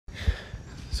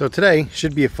So today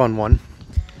should be a fun one.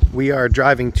 We are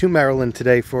driving to Maryland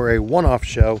today for a one-off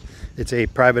show. It's a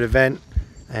private event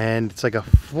and it's like a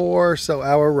 4 or so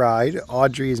hour ride.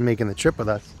 Audrey is making the trip with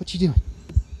us. What you doing?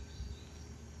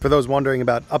 For those wondering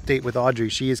about update with Audrey,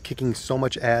 she is kicking so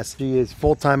much ass. She is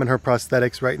full-time in her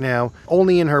prosthetics right now,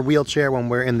 only in her wheelchair when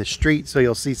we're in the street, so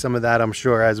you'll see some of that, I'm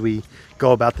sure, as we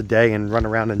go about the day and run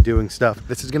around and doing stuff.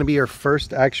 This is going to be her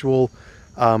first actual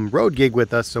road gig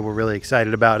with us, so we're really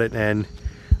excited about it, and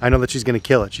I know that she's going to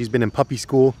kill it. She's been in puppy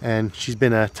school, and she's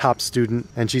been a top student,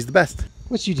 and she's the best.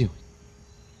 What you doing?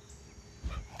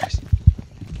 All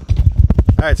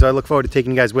right, so I look forward to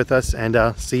taking you guys with us, and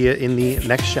see you in the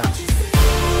next shot.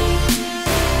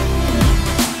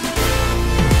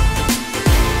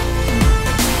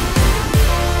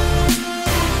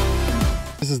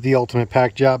 This is the ultimate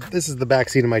pack job. This is the back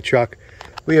seat of my truck.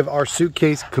 We have our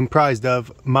suitcase comprised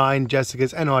of mine,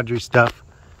 Jessica's, and Audrey's stuff.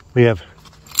 We have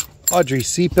Audrey's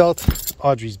seatbelt,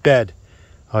 Audrey's bed,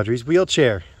 Audrey's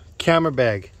wheelchair, camera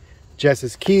bag,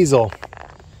 Jess's Kiesel,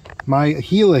 my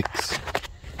Helix,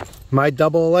 my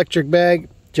double electric bag,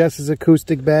 Jess's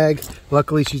acoustic bag.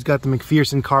 Luckily she's got the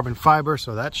McPherson carbon fiber,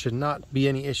 so that should not be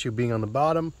any issue being on the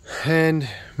bottom. And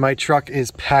my truck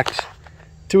is packed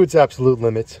to its absolute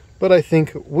limits, but I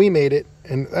think we made it,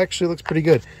 and it actually looks pretty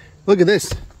good. Look at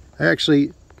this. I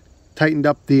actually tightened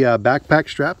up the backpack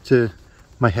strap to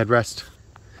my headrest.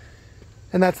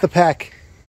 And that's the pack.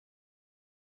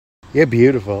 You're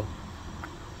beautiful.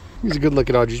 Here's a good look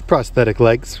at Audrey's prosthetic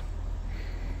legs.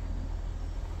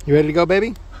 You ready to go,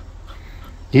 baby?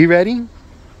 You ready?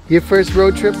 Your first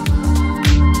road trip?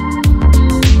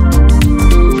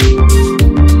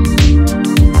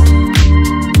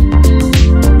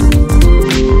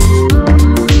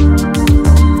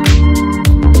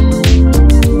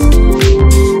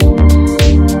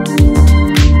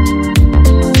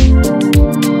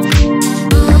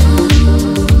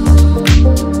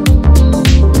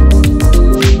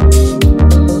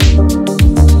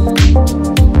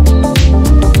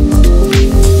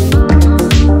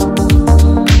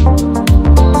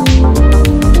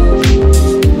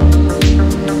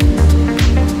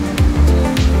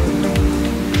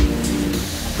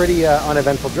 Pretty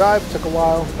uneventful drive. Took a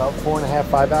while, about 4.5,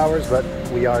 5 hours, but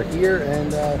we are here,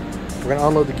 and we're gonna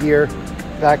unload the gear,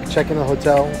 back, check in the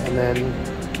hotel, and then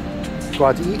go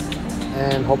out to eat,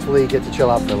 and hopefully get to chill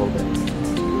out for a little bit.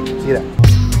 See you there.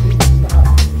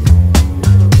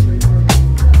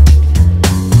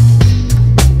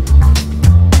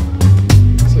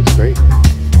 This looks great.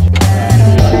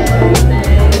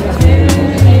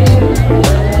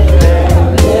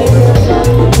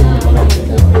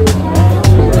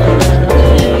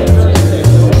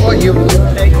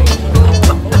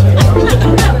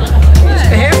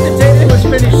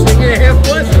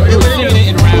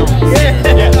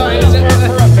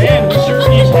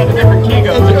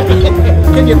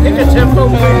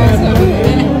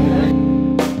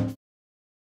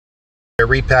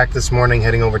 Repacked this morning,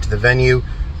 heading over to the venue.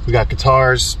 We got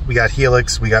guitars, we got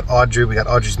Helix, we got Audrey, we got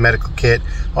Audrey's medical kit,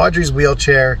 Audrey's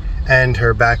wheelchair, and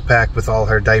her backpack with all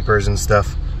her diapers and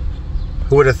stuff.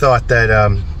 Who would have thought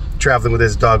that traveling with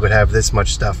this dog would have this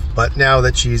much stuff? But now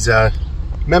that she's a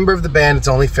member of the band, it's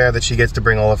only fair that she gets to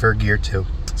bring all of her gear too.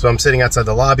 So I'm sitting outside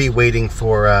the lobby waiting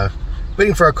for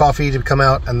our coffee to come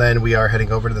out, and then we are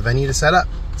heading over to the venue to set up.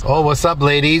 Oh, what's up,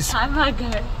 ladies? I'm not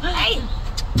good. Hey.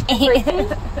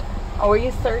 Oh, are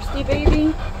you thirsty,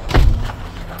 baby?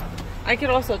 I could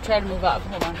also try to move up.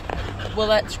 Hold on. Will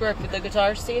that square with the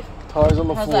guitar, Steve? Guitars on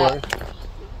the floor. That?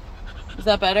 Is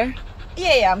that better?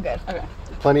 Yeah, I'm good. Okay.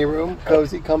 Plenty of room,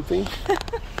 cozy, comfy.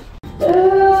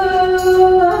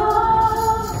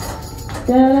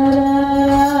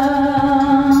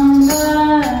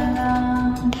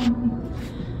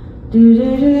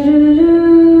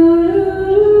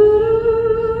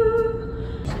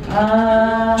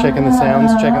 Checking the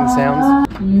sounds, checking the sounds.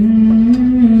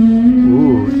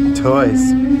 Ooh,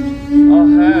 toys. Oh,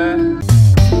 hey.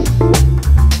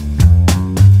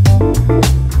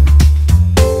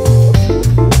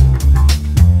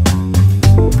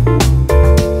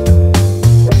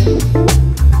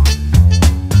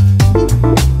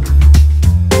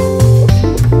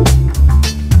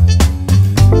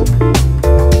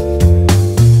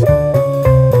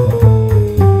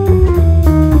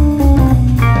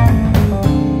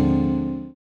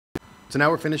 So now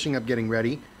we're finishing up getting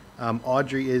ready.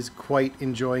 Audrey is quite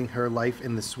enjoying her life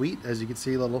in the suite. As you can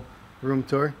see, a little room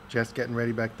tour. Jess getting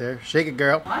ready back there. Shake it,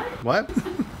 girl. What?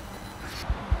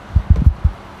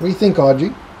 What do you think,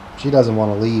 Audrey? She doesn't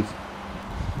want to leave.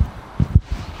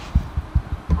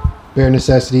 Bare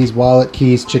necessities, wallet,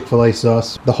 keys, Chick-fil-A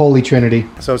sauce. The holy trinity.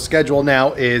 So schedule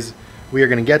now is We are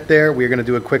going to get there. We are going to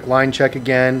do a quick line check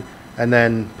again, and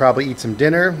then probably eat some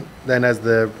dinner. Then as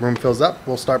the room fills up,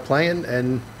 we'll start playing,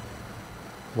 and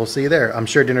we'll see you there. I'm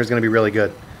sure dinner is going to be really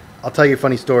good. I'll tell you a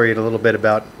funny story in a little bit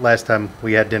about last time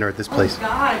we had dinner at this place. Oh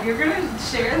God, you're going to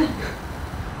share that?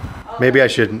 Oh. Maybe I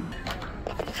shouldn't.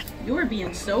 You are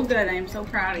being so good. I am so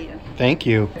proud of you. Thank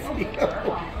you.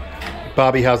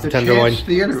 Bobby, how's the tenderloin? Chance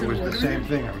Theater was the same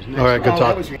thing. All right, good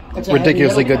talk.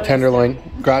 Ridiculously good tenderloin,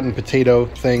 gratin potato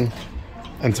thing,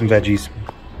 and some veggies.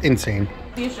 Insane.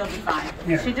 She'll be fine.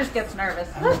 Yeah. She just gets nervous.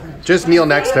 Just kneel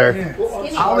next to her.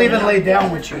 Yeah. I'll even lay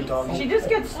down with you, dog. She just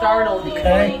gets startled.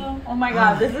 Okay. Oh my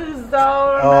God, this is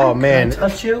so Oh man. Can I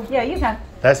touch you? Yeah, you can.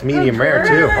 That's medium rare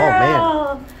too.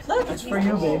 Oh man. That's for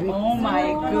you, baby. Oh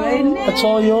my goodness. That's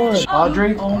all yours.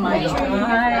 Audrey? Oh my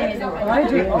God.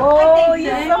 Audrey. Oh,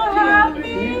 you're so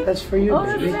happy. That's for you,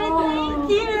 baby.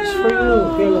 Thank you. It's for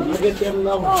you. Here, look, look at them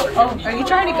levels. Oh, are you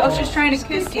trying to? Oh, she's trying to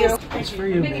kiss you. It's for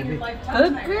you, baby.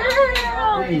 Good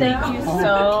girl. Thank you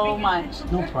so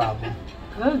much. No problem.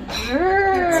 Good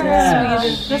girl. Yeah.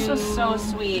 This was so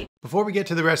sweet. Before we get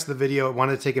to the rest of the video, I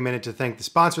wanted to take a minute to thank the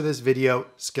sponsor of this video,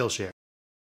 Skillshare.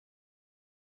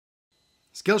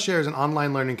 Skillshare is an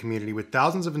online learning community with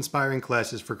thousands of inspiring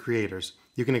classes for creators.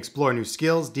 You can explore new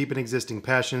skills, deepen existing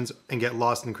passions, and get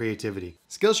lost in creativity.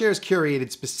 Skillshare is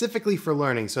curated specifically for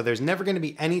learning, so there's never going to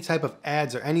be any type of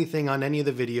ads or anything on any of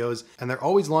the videos, and they're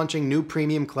always launching new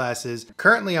premium classes.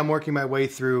 Currently, I'm working my way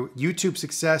through YouTube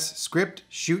Success, Script,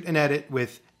 Shoot, and Edit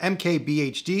with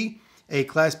MKBHD, a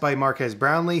class by Marquez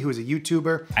Brownlee, who is a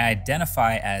YouTuber. I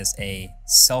identify as a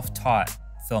self-taught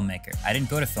filmmaker. I didn't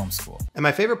go to film school. And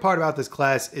my favorite part about this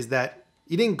class is that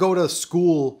he didn't go to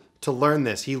school to learn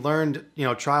this. He learned,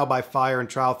 trial by fire and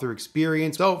trial through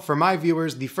experience. So for my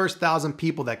viewers, the first 1,000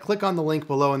 people that click on the link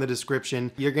below in the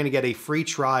description, you're gonna get a free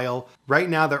trial. Right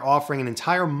now, they're offering an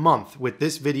entire month with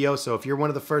this video. So if you're one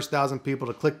of the first 1,000 people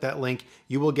to click that link,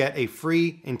 you will get a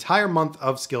free entire month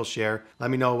of Skillshare.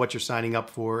 Let me know what you're signing up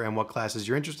for and what classes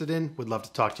you're interested in. Would love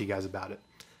to talk to you guys about it.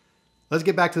 Let's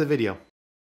get back to the video.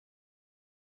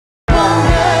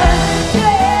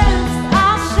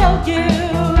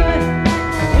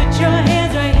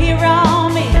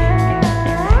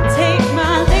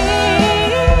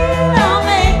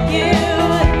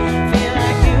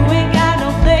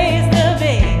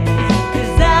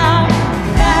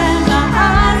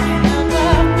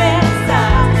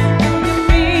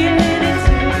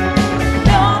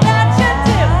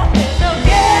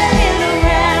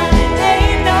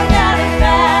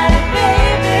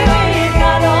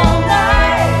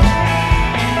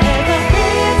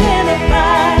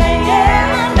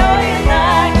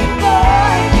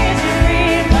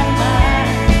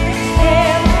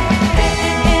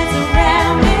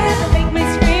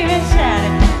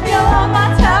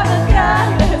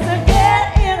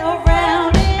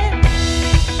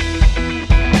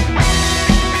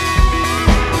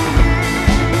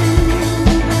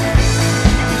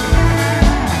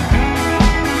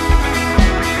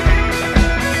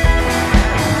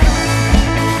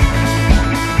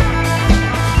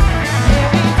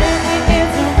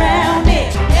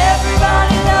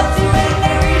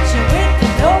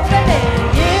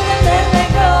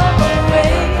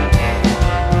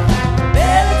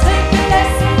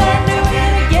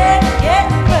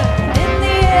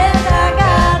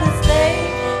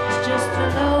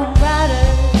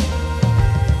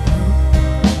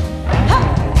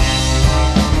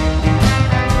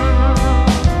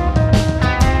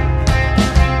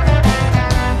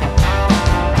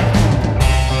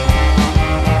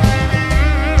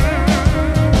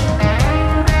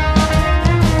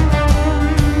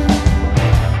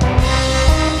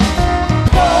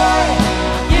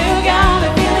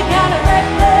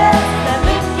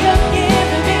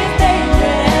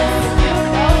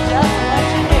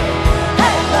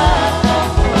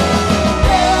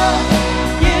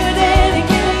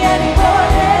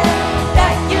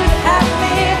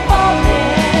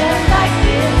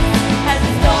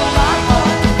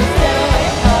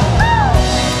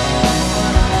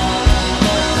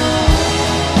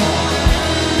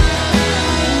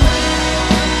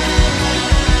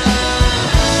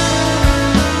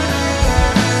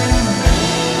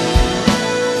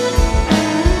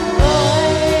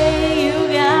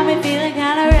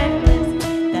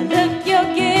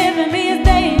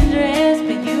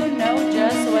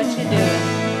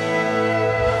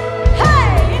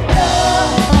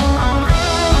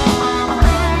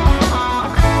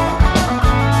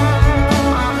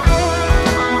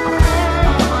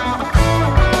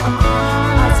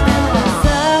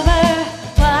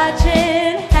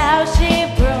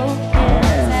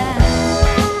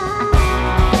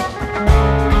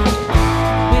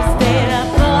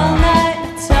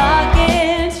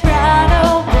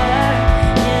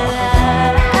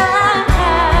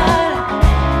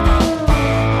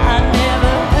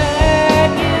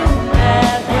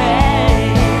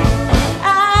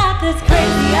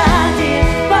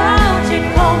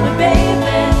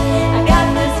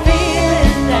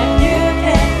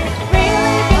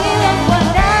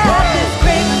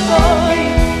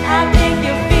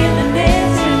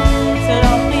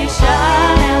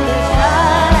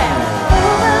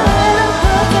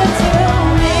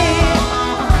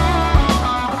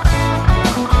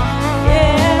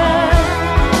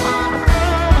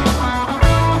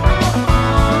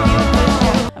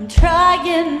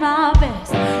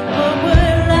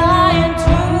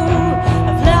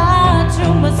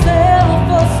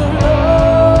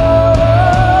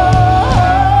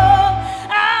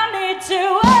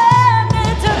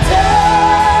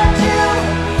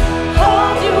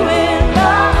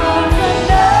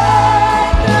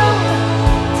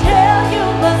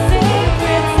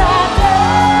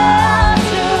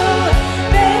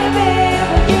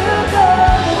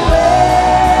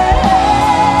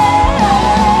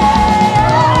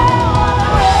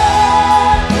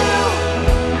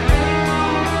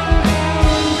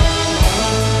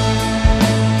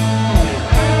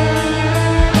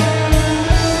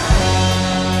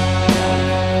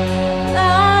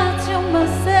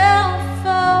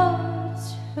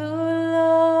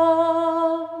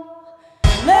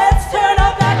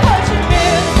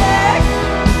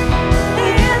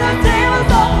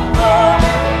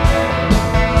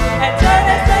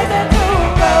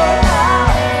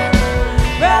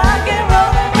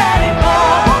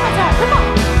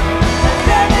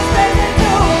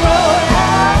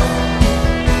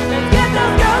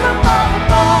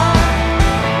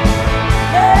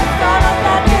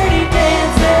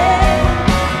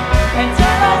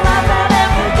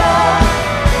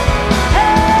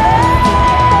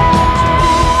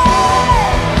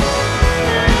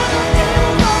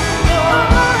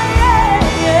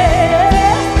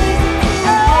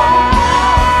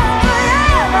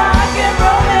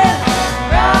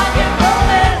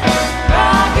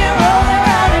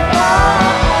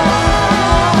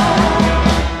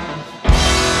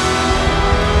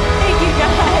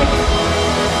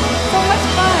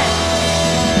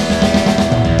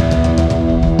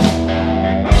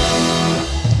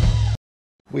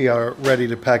 We are ready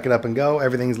to pack it up and go.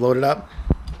 Everything's loaded up.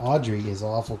 Audrey is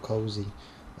awful cozy.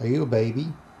 Are you a baby?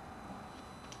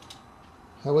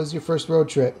 How was your first road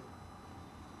trip?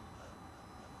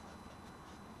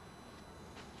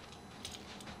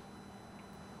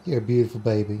 You're a beautiful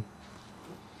baby.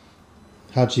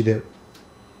 How'd she do?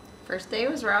 First day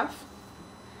was rough,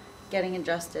 getting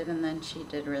adjusted, and then she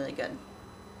did really good.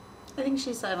 I think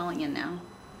she's settling in now,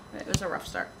 but it was a rough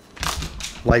start.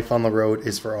 Life on the road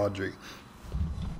is for Audrey.